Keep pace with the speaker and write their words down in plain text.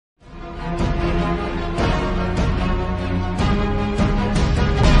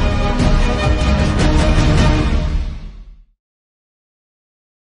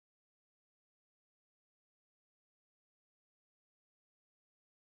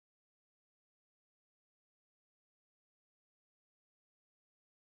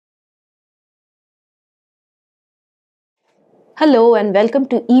Hello and welcome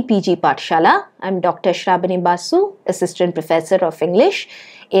to EPG Pathshala. I'm Dr. Shrabani Basu, Assistant Professor of English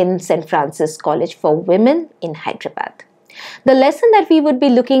in St. Francis College for Women in Hyderabad. The lesson that we would be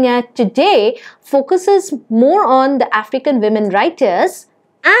looking at today focuses more on the African women writers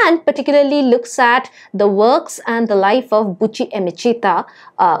and particularly looks at the works and the life of Buchi Emecheta,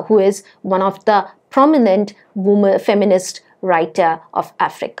 who is one of the prominent feminist writer of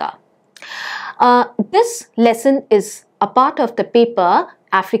Africa. This lesson is a part of the paper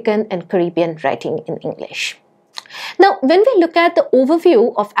African and Caribbean Writing in English. Now, when we look at the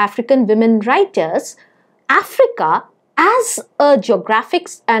overview of African women writers, Africa as a geographic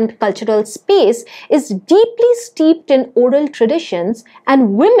and cultural space is deeply steeped in oral traditions,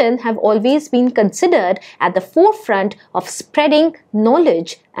 and women have always been considered at the forefront of spreading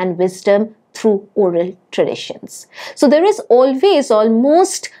knowledge and wisdom through oral traditions. So there is always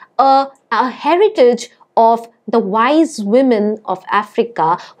almost a heritage of the wise women of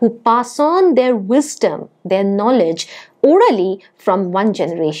Africa who pass on their wisdom, their knowledge orally from one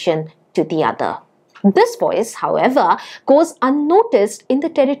generation to the other. This voice, however, goes unnoticed in the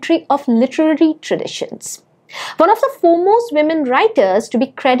territory of literary traditions. One of the foremost women writers to be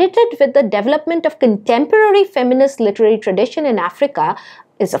credited with the development of contemporary feminist literary tradition in Africa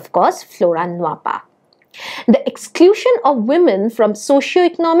is, of course, Flora Nwapa. The exclusion of women from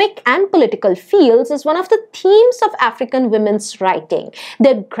socio-economic and political fields is one of the themes of African women's writing.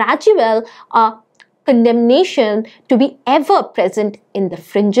 Their gradual condemnation to be ever present in the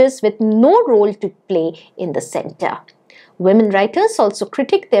fringes with no role to play in the center. Women writers also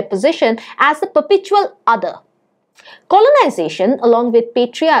critique their position as the perpetual other. Colonization, along with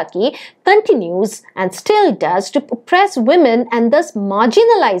patriarchy, continues and still does to oppress women, and thus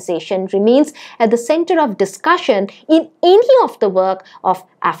marginalization remains at the center of discussion in any of the work of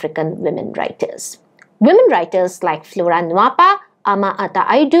African women writers. Women writers like Flora Nwapa, Ama Ata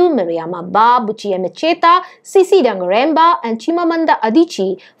Aidu, Mariama Ba, Buchi Emecheta, Sisi Dangaremba, and Chimamanda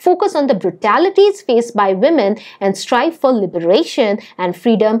Adichie focus on the brutalities faced by women and strive for liberation and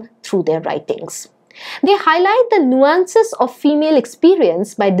freedom through their writings. They highlight the nuances of female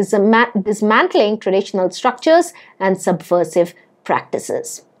experience by dismantling traditional structures and subversive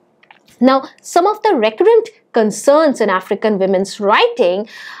practices. Now, some of the recurrent concerns in African women's writing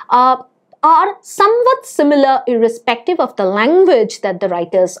are somewhat similar irrespective of the language that the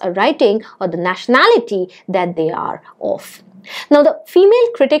writers are writing or the nationality that they are of. Now, the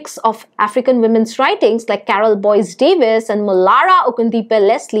female critics of African women's writings like Carol Boyce Davis and Molara Okundipe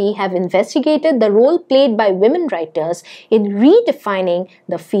Leslie have investigated the role played by women writers in redefining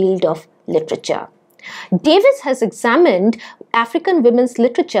the field of literature. Davis has examined African women's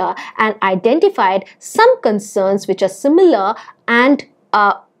literature and identified some concerns which are similar and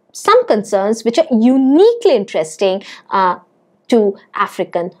some concerns which are uniquely interesting to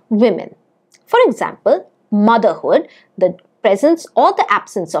African women. For example, motherhood, the presence or the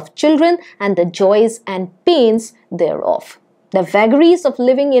absence of children and the joys and pains thereof. The vagaries of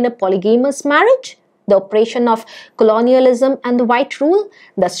living in a polygamous marriage, the oppression of colonialism and the white rule,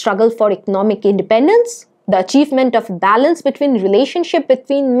 the struggle for economic independence, the achievement of balance between relationship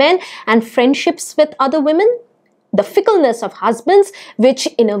between men and friendships with other women, the fickleness of husbands which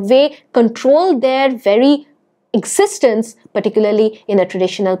in a way control their very existence, particularly in a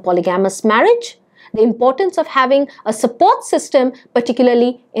traditional polygamous marriage, the importance of having a support system,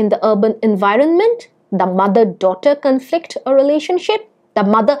 particularly in the urban environment, the mother-daughter conflict or relationship, the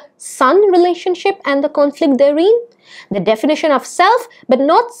mother-son relationship and the conflict therein, the definition of self but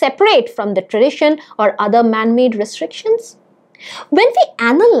not separate from the tradition or other man-made restrictions. When we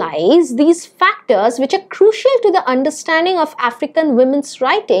analyze these factors which are crucial to the understanding of African women's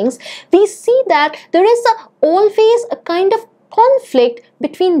writings, we see that there is always a kind of conflict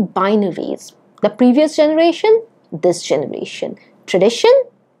between binaries. The previous generation, this generation. Tradition,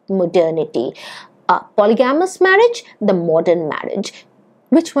 modernity. Polygamous marriage, the modern marriage.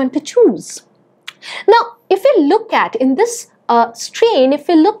 Which one to choose? Now, if we look at, in this strain, if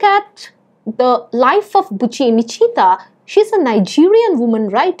we look at the life of Buchi Emecheta, she's a Nigerian woman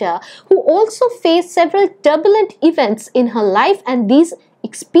writer who also faced several turbulent events in her life, and these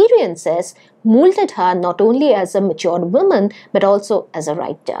experiences molded her not only as a mature woman but also as a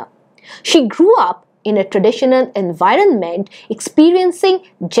writer. She grew up in a traditional environment experiencing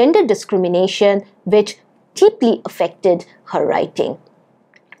gender discrimination which deeply affected her writing.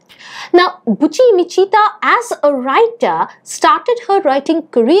 Now, Buchi Emecheta as a writer started her writing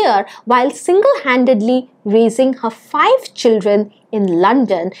career while single-handedly raising her 5 children in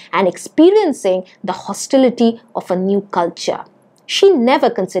London and experiencing the hostility of a new culture. She never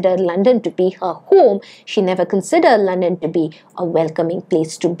considered London to be her home. She never considered London to be a welcoming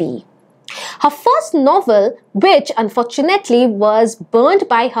place to be. Her first novel, which unfortunately was burned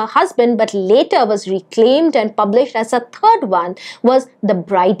by her husband but later was reclaimed and published as a third one, was The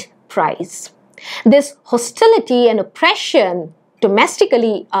Bride Price. This hostility and oppression,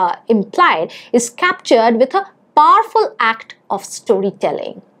 domestically implied, is captured with a powerful act of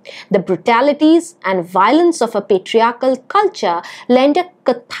storytelling. The brutalities and violence of a patriarchal culture lend a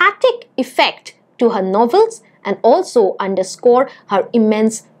cathartic effect to her novels and also underscore her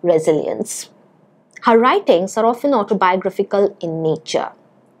immense resilience. Her writings are often autobiographical in nature.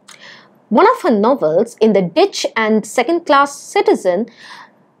 One of her novels, In the Ditch and Second Class Citizen,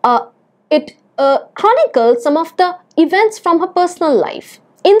 it chronicles some of the events from her personal life.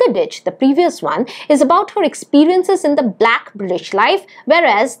 In the Ditch, the previous one, is about her experiences in the Black British life,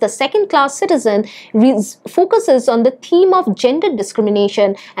 whereas The Second Class Citizen focuses on the theme of gender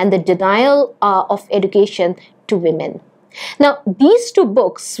discrimination and the denial of education to women. Now, these two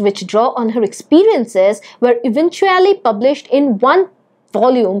books, which draw on her experiences, were eventually published in one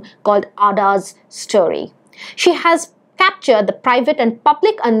volume called Ada's Story. She has captured the private and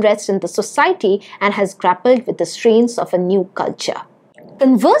public unrest in the society and has grappled with the strains of a new culture.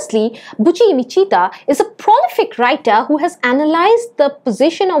 Conversely, Buchi Emecheta is a prolific writer who has analyzed the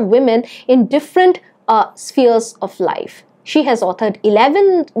position of women in different spheres of life. She has authored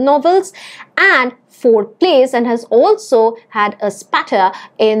 11 novels and 4 plays and has also had a spatter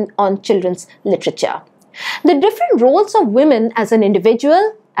on children's literature. The different roles of women as an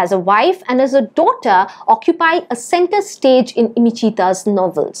individual, as a wife, and as a daughter occupy a center stage in Emecheta's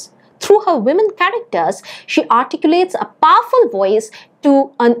novels. Through her women characters, she articulates a powerful voice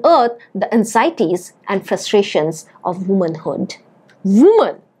to unearth the anxieties and frustrations of womanhood.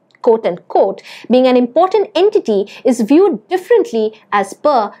 Woman, quote unquote, being an important entity, is viewed differently as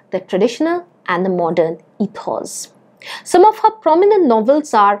per the traditional and the modern ethos. Some of her prominent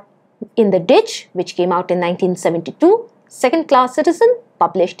novels are In the Ditch, which came out in 1972, Second Class Citizen,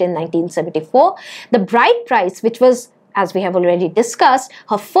 published in 1974, The Bride Price, which was, as we have already discussed,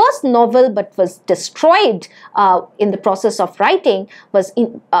 her first novel but was destroyed in the process of writing, was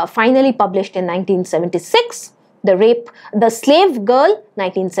finally published in 1976. The Slave Girl,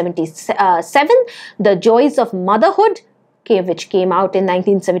 1977, The Joys of Motherhood, which came out in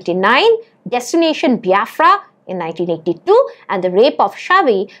 1979, Destination Biafra in 1982, and The Rape of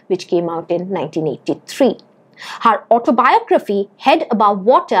Shavi, which came out in 1983. Her autobiography, Head Above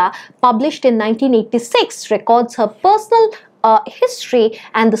Water, published in 1986, records her personal history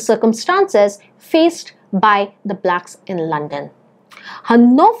and the circumstances faced by the blacks in London. Her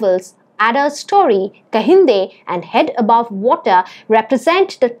novels, Ada's Story, Kahinde, and Head Above Water,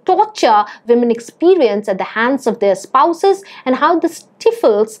 represent the torture women experience at the hands of their spouses and how this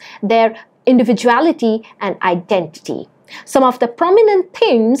stifles their individuality and identity. Some of the prominent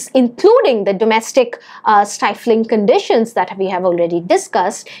themes, including the domestic stifling conditions that we have already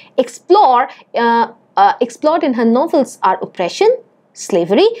discussed, explored in her novels are oppression,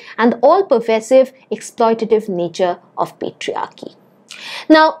 slavery, and the all-pervasive exploitative nature of patriarchy.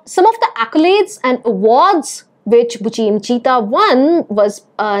 Now, some of the accolades and awards which Buchi Emecheta won was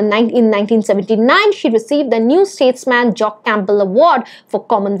in 1979, she received the New Statesman Jock Campbell Award for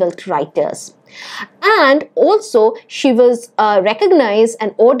Commonwealth Writers. And also, she was recognized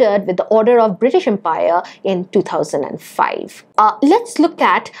and ordered with the Order of British Empire in 2005. Let's look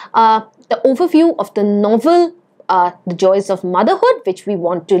at the overview of the novel The Joys of Motherhood, which we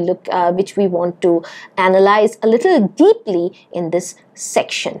want to analyze a little deeply in this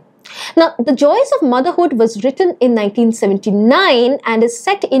section. Now, The Joys of Motherhood was written in 1979 and is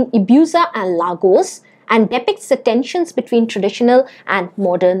set in Ibiza and Lagos and depicts the tensions between traditional and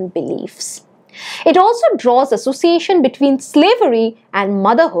modern beliefs. It also draws association between slavery and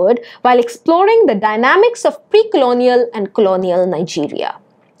motherhood while exploring the dynamics of pre-colonial and colonial Nigeria.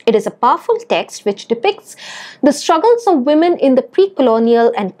 It is a powerful text which depicts the struggles of women in the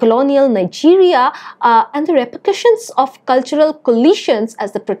pre-colonial and colonial Nigeria and the repercussions of cultural collisions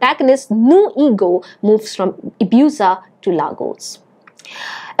as the protagonist's new ego moves from Ibiza to Lagos.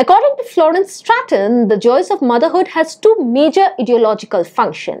 According to Florence Stratton, The Joys of Motherhood has 2 major ideological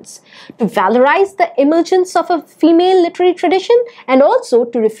functions: to valorize the emergence of a female literary tradition and also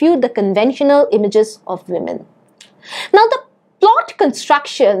to refute the conventional images of women. Now, the plot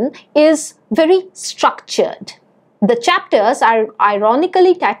construction is very structured. The chapters are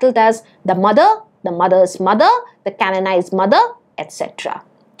ironically titled as The Mother, The Mother's Mother, The Canonized Mother, etc.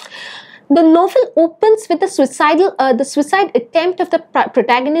 The novel opens with the suicide attempt of the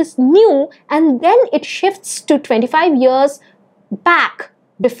protagonist New, and then it shifts to 25 years back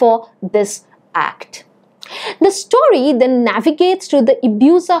before this act. The story then navigates to the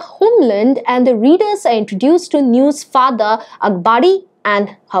abuser homeland, and the readers are introduced to Nu's father Akbari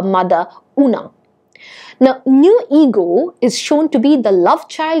and her mother Una. Now, New Ego is shown to be the love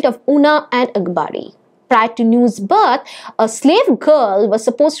child of Una and Akbari. Prior to Nu's birth, a slave girl was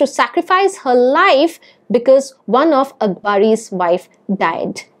supposed to sacrifice her life because one of Akbari's wife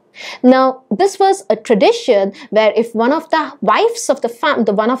died. Now, this was a tradition where if one of the wives of the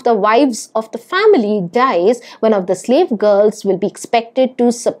family dies, one of the slave girls will be expected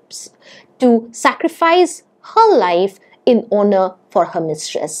to sacrifice her life in honor for her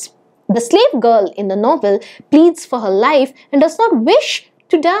mistress. The slave girl in the novel pleads for her life and does not wish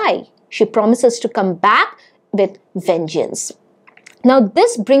to die. She promises to come back with vengeance. Now,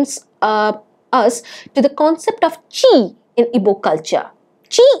 this brings us to the concept of chi in Igbo culture.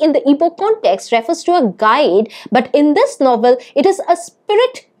 Chi in the Igbo context refers to a guide, but in this novel, it is a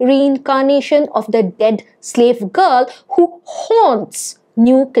spirit reincarnation of the dead slave girl who haunts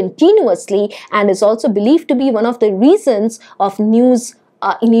Nu continuously and is also believed to be one of the reasons of Nu's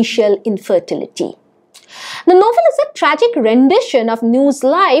initial infertility. The novel is a tragic rendition of Nu's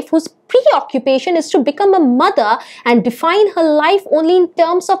life, whose preoccupation is to become a mother and define her life only in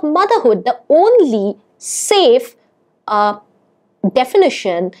terms of motherhood, the only safe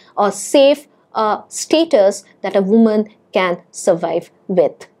definition or safe status that a woman can survive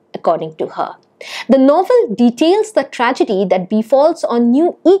with, according to her. The novel details the tragedy that befalls on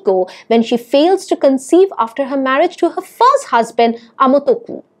New Ego when she fails to conceive after her marriage to her first husband,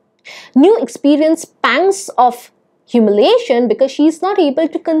 Amotoku. New experiences pangs of humiliation because she is not able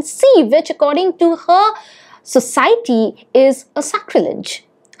to conceive, which according to her society is a sacrilege.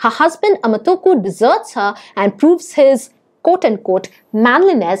 Her husband Amotoku deserts her and proves his quote-unquote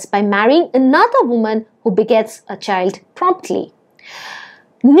manliness by marrying another woman who begets a child promptly.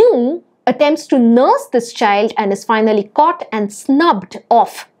 Nu attempts to nurse this child and is finally caught and snubbed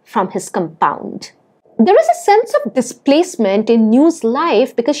off from his compound. There is a sense of displacement in Nu's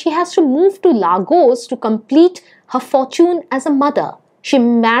life because she has to move to Lagos to complete her fortune as a mother. She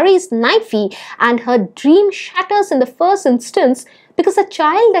marries Naifi and her dream shatters in the first instance because the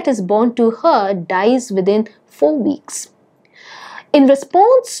child that is born to her dies within 4 weeks. In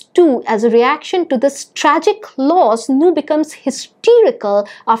response to, as a reaction to this tragic loss, Nu becomes hysterical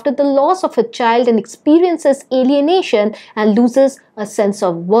after the loss of her child and experiences alienation and loses a sense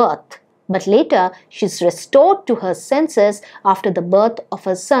of worth. But later, she is restored to her senses after the birth of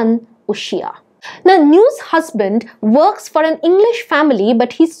her son, Ushia. Now, Nu's husband works for an English family,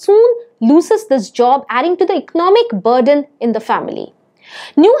 but he soon loses this job, adding to the economic burden in the family.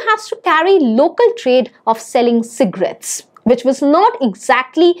 Nu has to carry local trade of selling cigarettes, which was not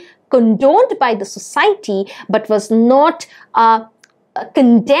exactly condoned by the society, but was not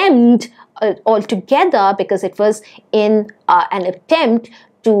condemned altogether because it was in an attempt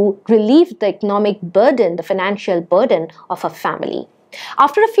to relieve the economic burden, the financial burden of her family.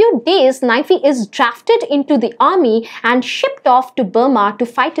 After a few days, Naifi is drafted into the army and shipped off to Burma to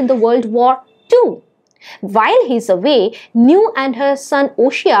fight in the World War II. While he's away, Nu and her son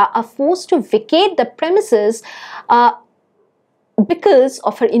Oshia are forced to vacate the premises because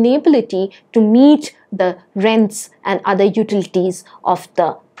of her inability to meet the rents and other utilities of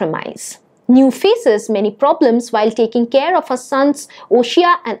the premise. Nu faces many problems while taking care of her sons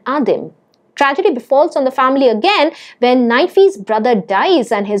Oshia and Adim. Tragedy befalls on the family again when Naifi's brother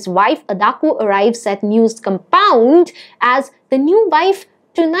dies and his wife Adaku arrives at Nu's compound as the new wife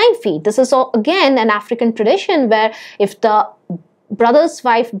to Naifi. This is again an African tradition where if the brother's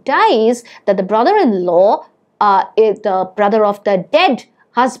wife dies, that the brother-in-law, the brother of the dead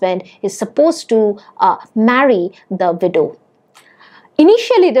husband, is supposed to marry the widow.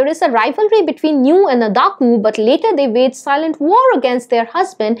 Initially, there is a rivalry between Nu and Adaku, but later they wage silent war against their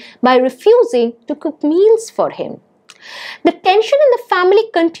husband by refusing to cook meals for him. The tension in the family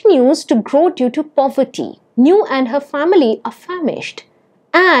continues to grow due to poverty. Nu and her family are famished,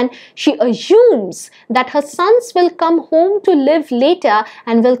 and she assumes that her sons will come home to live later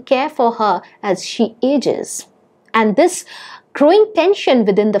and will care for her as she ages. And this growing tension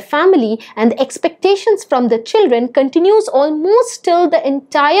within the family and the expectations from the children continues almost till the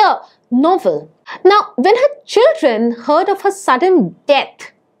entire novel. Now, when her children heard of her sudden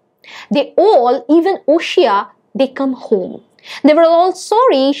death, they all, even Oshia, they come home. They were all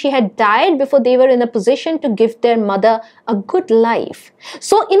sorry she had died before they were in a position to give their mother a good life.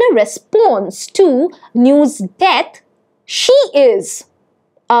 So, in a response to Nu's death, she is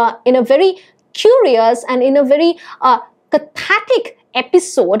in a very curious and in a very cathartic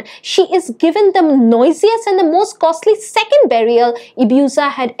episode, she is given the noisiest and the most costly second burial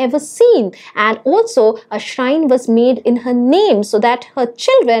Ibiza had ever seen. And also a shrine was made in her name so that her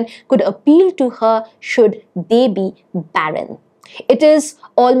children could appeal to her should they be barren. It is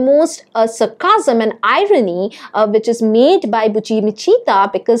almost a sarcasm and irony which is made by Buchi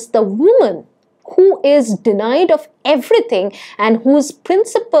Emecheta, because the woman who is denied of everything and whose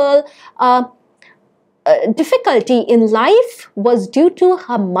principal difficulty in life was due to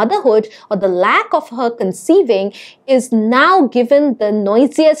her motherhood or the lack of her conceiving, is now given the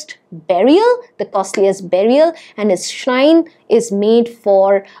noisiest burial, the costliest burial, and his shrine is made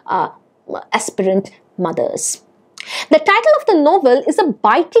for aspirant mothers. The title of the novel is a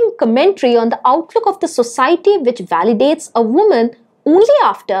biting commentary on the outlook of the society which validates a woman only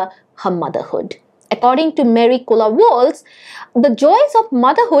after her motherhood. According to Mary Kola-Walsh, the joys of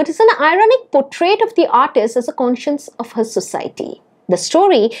motherhood is an ironic portrait of the artist as a conscience of her society. The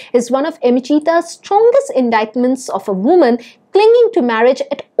story is one of Emecheta's strongest indictments of a woman clinging to marriage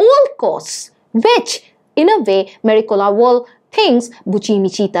at all costs, which, in a way, Mary Kola-Walsh thinks Buchi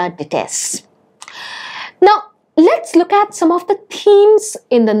Emecheta detests. Now, let's look at some of the themes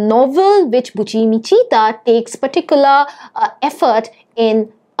in the novel which Buchi Emecheta takes particular effort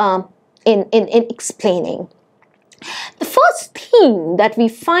in explaining. The first theme that we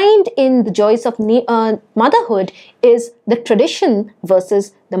find in the joys of motherhood is the tradition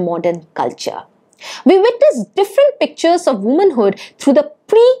versus the modern culture. We witness different pictures of womanhood through the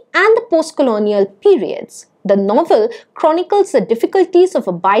pre- and the post-colonial periods. The novel chronicles the difficulties of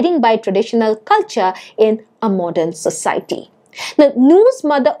abiding by traditional culture in a modern society. Now, Nu's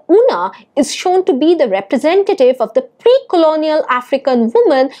mother Una is shown to be the representative of the pre-colonial African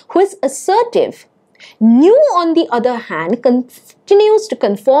woman who is assertive. Nu, on the other hand, continues to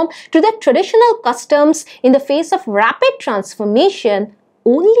conform to the traditional customs in the face of rapid transformation,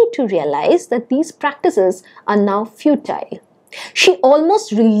 only to realize that these practices are now futile. She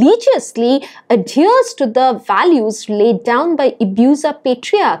almost religiously adheres to the values laid down by Ibiza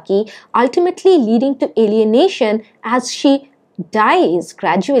patriarchy, ultimately leading to alienation as she dies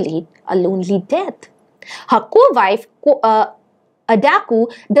gradually a lonely death. Her co-wife,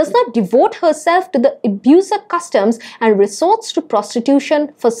 Adaku, does not devote herself to the Ibiza customs and resorts to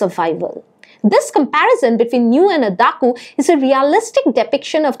prostitution for survival. This comparison between Nu and Adaku is a realistic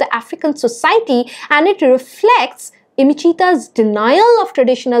depiction of the African society, and it reflects Emecheta's denial of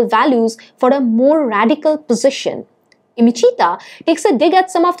traditional values for a more radical position. Emecheta takes a dig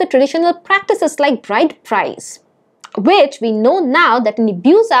at some of the traditional practices like bride price, which we know now that in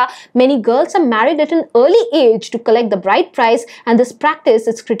Ibiza, many girls are married at an early age to collect the bride price, and this practice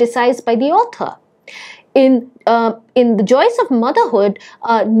is criticized by the author. In The Joys of Motherhood,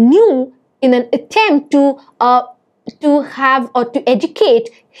 Nu, in an attempt to educate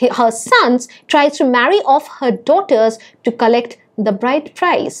her sons, tries to marry off her daughters to collect the bride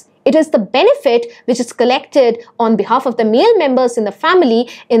price. It is the benefit which is collected on behalf of the male members in the family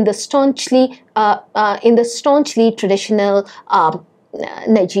in the staunchly traditional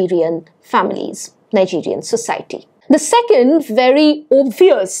Nigerian families, Nigerian society. The second very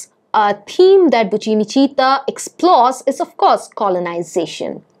obvious theme that Buchi Emecheta explores is, of course,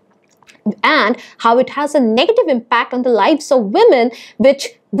 colonization, and how it has a negative impact on the lives of women,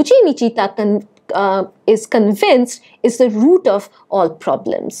 which Buchi Emecheta is convinced is the root of all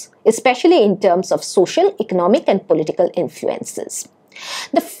problems, especially in terms of social, economic, and political influences.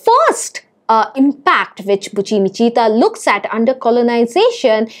 The first impact which Buchi Emecheta looks at under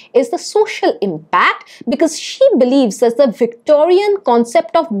colonization is the social impact, because she believes that the Victorian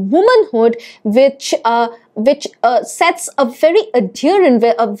concept of womanhood, which sets a very adherent,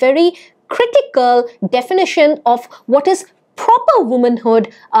 a very critical definition of what is proper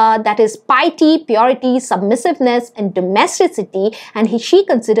womanhood, that is piety, purity, submissiveness, and domesticity, and she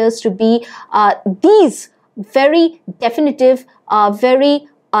considers to be these very definitive, very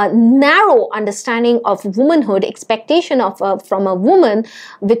narrow understanding of womanhood, expectation of from a woman,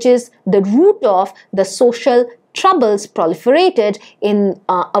 which is the root of the social troubles proliferated in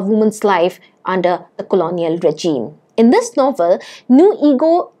a woman's life under the colonial regime. In this novel, Nu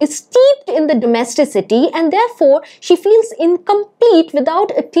ego is steeped in the domesticity, and therefore she feels incomplete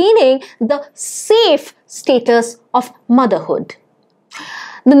without attaining the safe status of motherhood.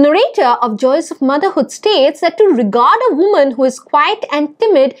 The narrator of Joys of Motherhood states that to regard a woman who is quiet and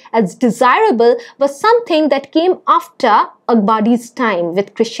timid as desirable was something that came after Akbadi's time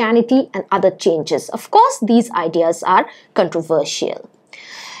with Christianity and other changes. Of course, these ideas are controversial.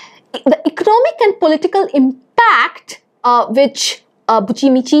 The economic and political impact which Buchi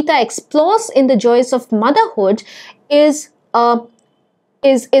Emecheta explores in The Joys of Motherhood is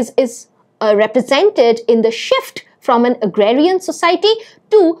is represented in the shift from an agrarian society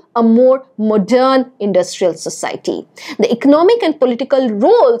to a more modern industrial society. The economic and political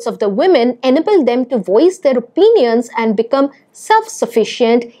roles of the women enable them to voice their opinions and become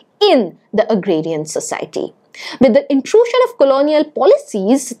self-sufficient in the agrarian society. With the intrusion of colonial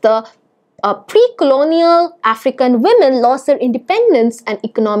policies, the pre-colonial African women lost their independence and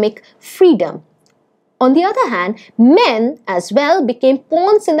economic freedom. On the other hand, men as well became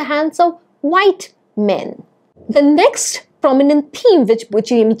pawns in the hands of white men. The next prominent theme which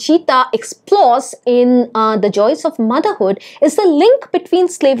Buchi Emecheta explores in The Joys of Motherhood is the link between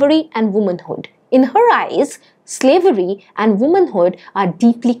slavery and womanhood. In her eyes, slavery and womanhood are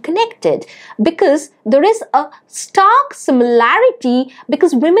deeply connected because there is a stark similarity,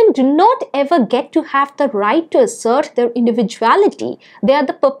 because women do not ever get to have the right to assert their individuality. They are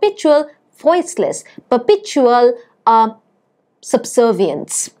the perpetual voiceless, perpetual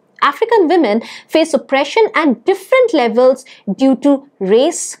subservience. African women face oppression at different levels due to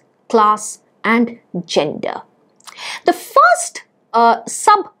race, class, and gender. The first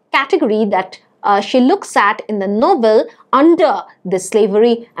subcategory that she looks at in the novel under the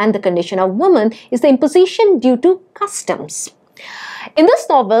slavery and the condition of woman is the imposition due to customs. In this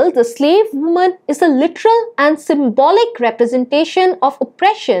novel, the slave woman is a literal and symbolic representation of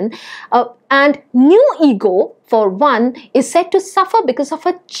oppression, and New Ego, for one, is said to suffer because of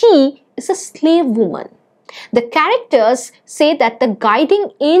her chi is a slave woman. The characters say that the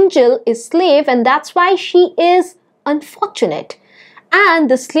guiding angel is slave, and that's why she is unfortunate.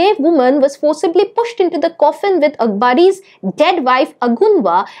 And the slave woman was forcibly pushed into the coffin with Akbari's dead wife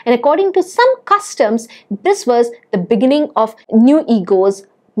Agunwa, and according to some customs, this was the beginning of New Ego's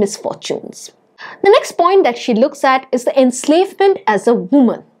misfortunes. The next point that she looks at is the enslavement as a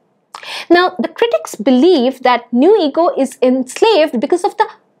woman. Now, the critics believe that New Ego is enslaved because of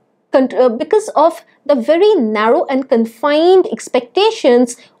the very narrow and confined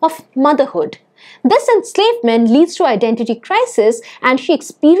expectations of motherhood. This enslavement leads to identity crisis, and she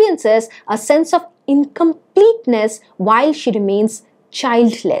experiences a sense of incompleteness while she remains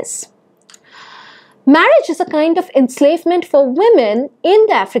childless. Marriage is a kind of enslavement for women in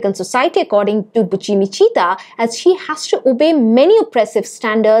the African society, according to Buchi Emecheta, as she has to obey many oppressive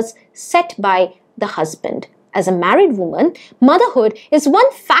standards set by the husband. As a married woman, motherhood is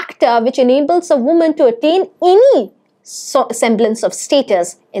one factor which enables a woman to attain any semblance of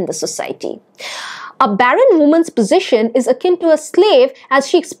status in the society. A barren woman's position is akin to a slave, as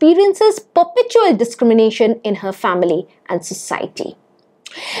she experiences perpetual discrimination in her family and society.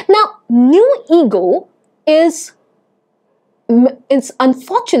 Now, New Ego is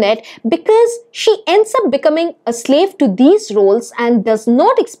unfortunate because she ends up becoming a slave to these roles and does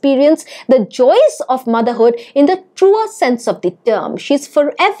not experience the joys of motherhood in the truer sense of the term. She is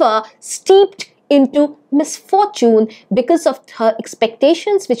forever steeped into misfortune because of her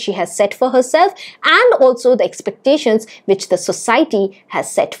expectations which she has set for herself, and also the expectations which the society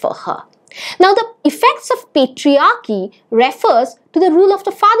has set for her. Now, the effects of patriarchy refers to the rule of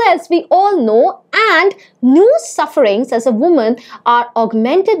the father, as we all know, and new sufferings as a woman are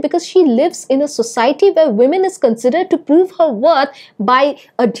augmented because she lives in a society where women is considered to prove her worth by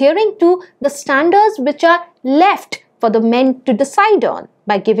adhering to the standards which are left for the men to decide on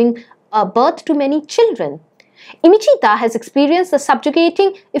by giving birth to many children. Emecheta has experienced the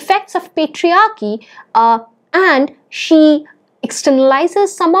subjugating effects of patriarchy, and she externalizes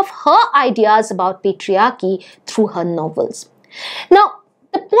some of her ideas about patriarchy through her novels. Now,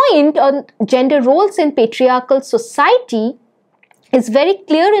 the point on gender roles in patriarchal society is very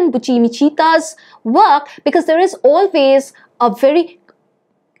clear in Buchi Emecheta's work, because there is always a very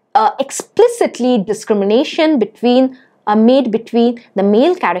explicitly discrimination made between the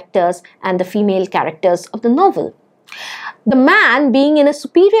male characters and the female characters of the novel. The man, being in a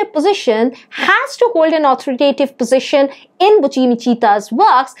superior position, has to hold an authoritative position in Buchi Emecheta's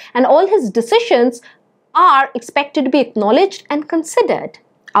works, and all his decisions are expected to be acknowledged and considered.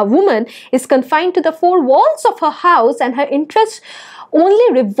 A woman is confined to the four walls of her house, and her interests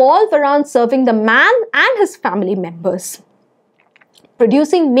only revolve around serving the man and his family members.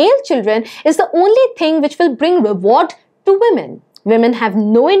 Producing male children is the only thing which will bring reward to women. Women have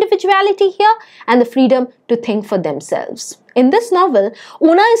no individuality here and the freedom to think for themselves. In this novel,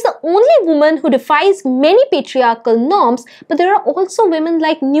 Una is the only woman who defies many patriarchal norms, but there are also women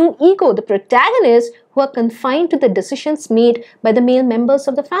like New Ego, the protagonist, who are confined to the decisions made by the male members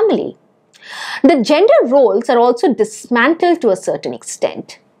of the family. The gender roles are also dismantled to a certain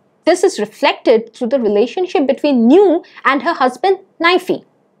extent. This is reflected through the relationship between New and her husband, Naifi.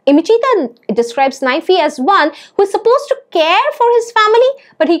 Emecheta describes Naifi as one who is supposed to care for his family,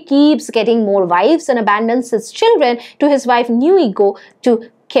 but he keeps getting more wives and abandons his children to his wife Nuigo to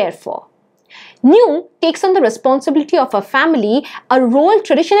care for. Nu takes on the responsibility of her family, a role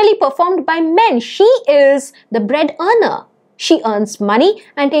traditionally performed by men. She is the bread earner. She earns money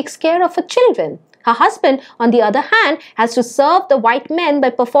and takes care of her children. Her husband, on the other hand, has to serve the white men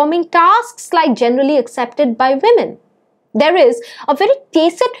by performing tasks like generally accepted by women. There is a very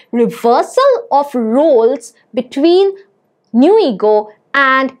tacit reversal of roles between Nuigo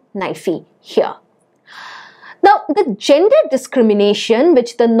and Naifi here. Now, the gender discrimination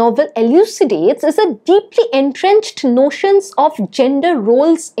which the novel elucidates is a deeply entrenched notions of gender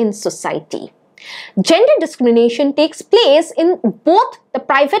roles in society. Gender discrimination takes place in both the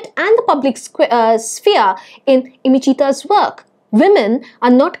private and the public sphere in Emecheta's work. Women are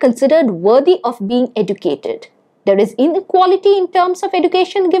not considered worthy of being educated. There is inequality in terms of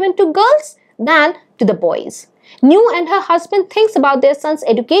education given to girls than to the boys. Nu and her husband thinks about their son's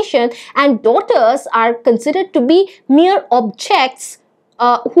education, and daughters are considered to be mere objects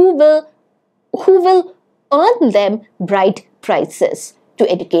who will earn them bride prices to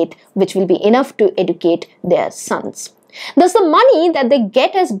educate, which will be enough to educate their sons. Thus, the money that they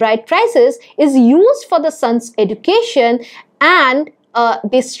get as bride prices is used for the son's education, and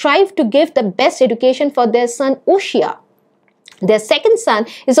they strive to give the best education for their son Oshia. Their second son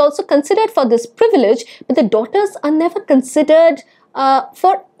is also considered for this privilege, but the daughters are never considered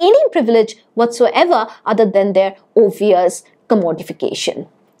for any privilege whatsoever other than their obvious commodification.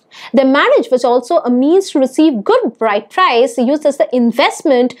 Their marriage was also a means to receive good bride price used as the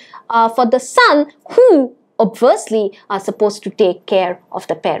investment for the son, who obviously are supposed to take care of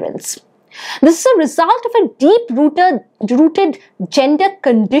the parents. This is a result of a deep-rooted gender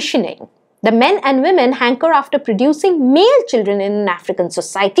conditioning. The men and women hanker after producing male children in an African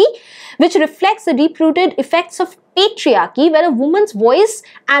society, which reflects the deep-rooted effects of patriarchy, where a woman's voice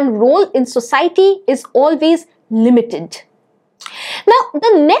and role in society is always limited. Now,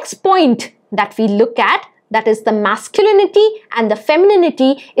 the next point that we look at, that is the masculinity and the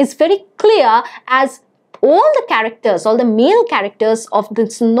femininity, is very clear, as all the male characters of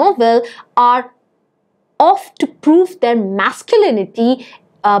this novel are off to prove their masculinity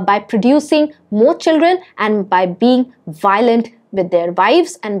by producing more children and by being violent with their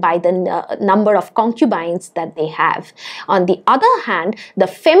wives and by the number of concubines that they have. On the other hand, the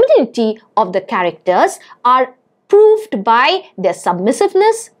femininity of the characters are proved by their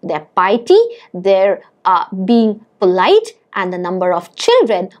submissiveness, their piety, their being polite, and the number of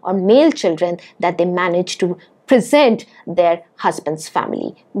children or male children that they manage to present their husband's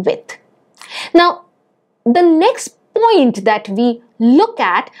family with. Now, the next point that we look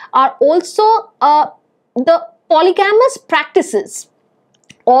at are also the polygamous practices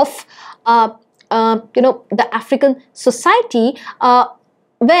of the African society,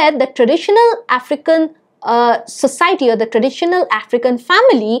 where the traditional African society or the traditional African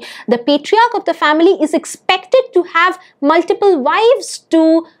family, the patriarch of the family is expected to have multiple wives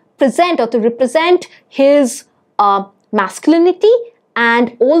to present or to represent his masculinity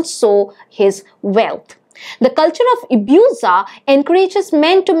and also his wealth. The culture of Ibuza encourages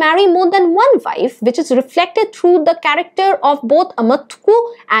men to marry more than one wife, which is reflected through the character of both Amatuku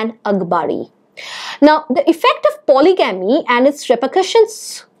and Agbari. Now, the effect of polygamy and its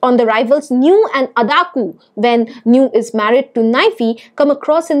repercussions on the rivals Nu and Adaku, when Nu is married to Naifi, come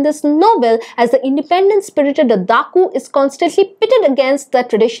across in this novel, as the independent-spirited Adaku is constantly pitted against the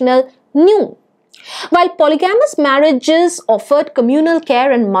traditional Nu. While polygamous marriages offered communal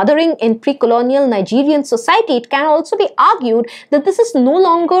care and mothering in pre-colonial Nigerian society, it can also be argued that this is no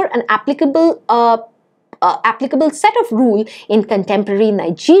longer an applicable set of rule in contemporary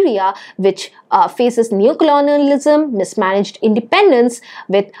Nigeria, which faces neocolonialism, mismanaged independence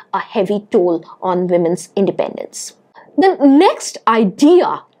with a heavy toll on women's independence. The next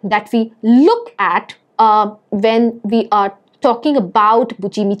idea that we look at when we are talking about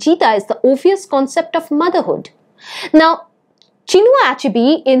Buchi Emecheta is the obvious concept of motherhood. Now, Chinua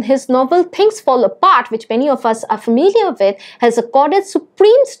Achebe, in his novel Things Fall Apart, which many of us are familiar with, has accorded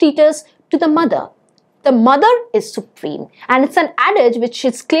supreme status to the mother. The mother is supreme, and it's an adage which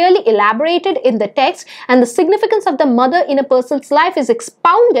is clearly elaborated in the text, and the significance of the mother in a person's life is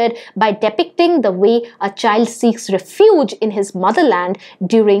expounded by depicting the way a child seeks refuge in his motherland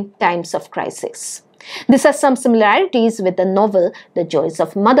during times of crisis. This has some similarities with the novel The Joys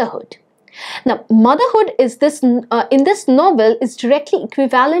of Motherhood. Now, motherhood is in this novel is directly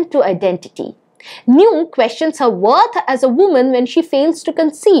equivalent to identity. Nu questions her worth as a woman when she fails to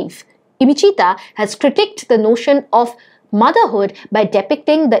conceive. Emecheta has critiqued the notion of motherhood by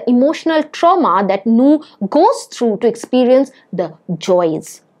depicting the emotional trauma that Nu goes through to experience the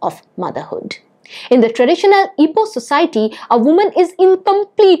joys of motherhood. In the traditional Igbo society, a woman is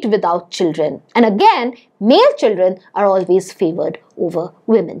incomplete without children. And again, male children are always favored over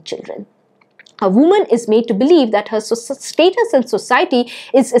women children. A woman is made to believe that her status in society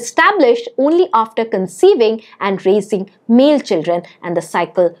is established only after conceiving and raising male children, and the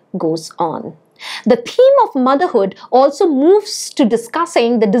cycle goes on. The theme of motherhood also moves to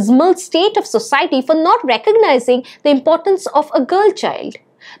discussing the dismal state of society for not recognizing the importance of a girl child.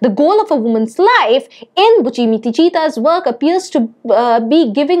 The goal of a woman's life in Buchi Emecheta's work appears to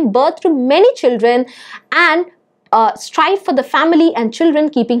be giving birth to many children and strive for the family and children,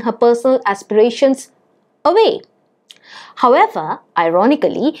 keeping her personal aspirations away. However,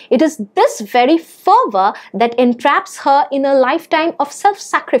 ironically, it is this very fervor that entraps her in a lifetime of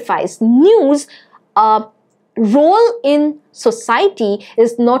self-sacrifice. Nu's role in society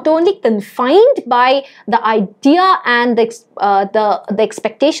is not only confined by the idea and the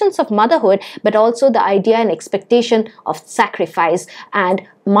expectations of motherhood, but also the idea and expectation of sacrifice, and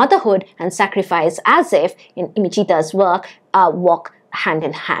motherhood and sacrifice, as if in Emecheta's work, walk hand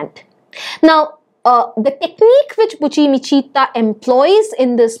in hand. Now, the technique which Buchi Emecheta employs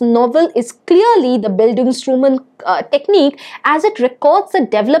in this novel is clearly the Bildungsroman technique, as it records the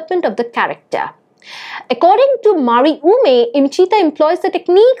development of the character. According to Mari Ume, Emecheta employs the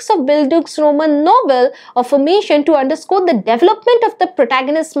techniques of Bildungsroman novel of formation to underscore the development of the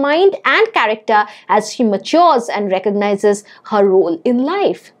protagonist's mind and character as she matures and recognizes her role in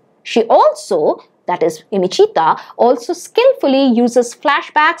life. She also, that is Emecheta, also skillfully uses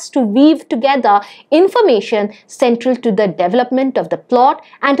flashbacks to weave together information central to the development of the plot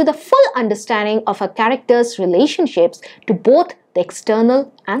and to the full understanding of her character's relationships to both the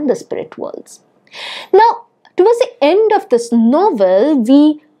external and the spirit worlds. Now, towards the end of this novel,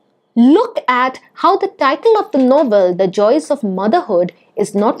 we look at how the title of the novel, The Joys of Motherhood,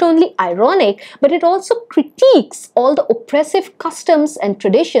 is not only ironic, but it also critiques all the oppressive customs and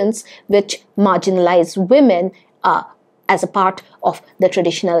traditions which marginalize women as a part of the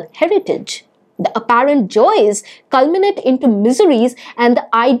traditional heritage. The apparent joys culminate into miseries, and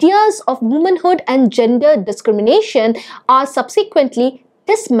the ideas of womanhood and gender discrimination are subsequently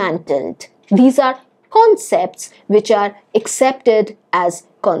dismantled. These are concepts which are accepted as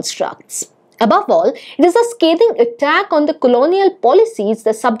constructs. Above all, it is a scathing attack on the colonial policies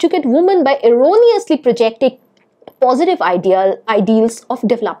that subjugate women by erroneously projecting positive ideals of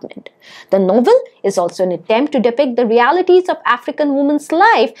development. The novel is also an attempt to depict the realities of African women's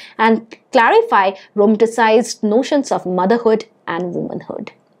life and clarify romanticized notions of motherhood and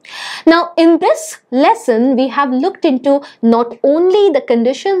womanhood. Now, in this lesson, we have looked into not only the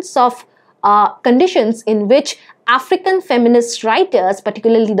conditions in which African feminist writers,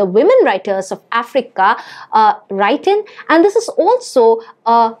 particularly the women writers of Africa, write in, and this is also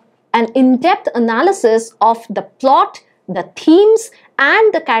an in-depth analysis of the plot, the themes,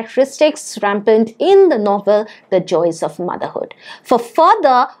 and the characteristics rampant in the novel The Joys of Motherhood. For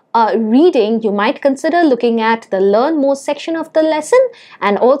further reading, you might consider looking at the Learn More section of the lesson,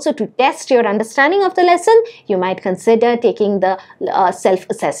 and also to test your understanding of the lesson, you might consider taking the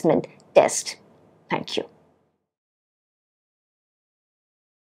self-assessment test. Thank you.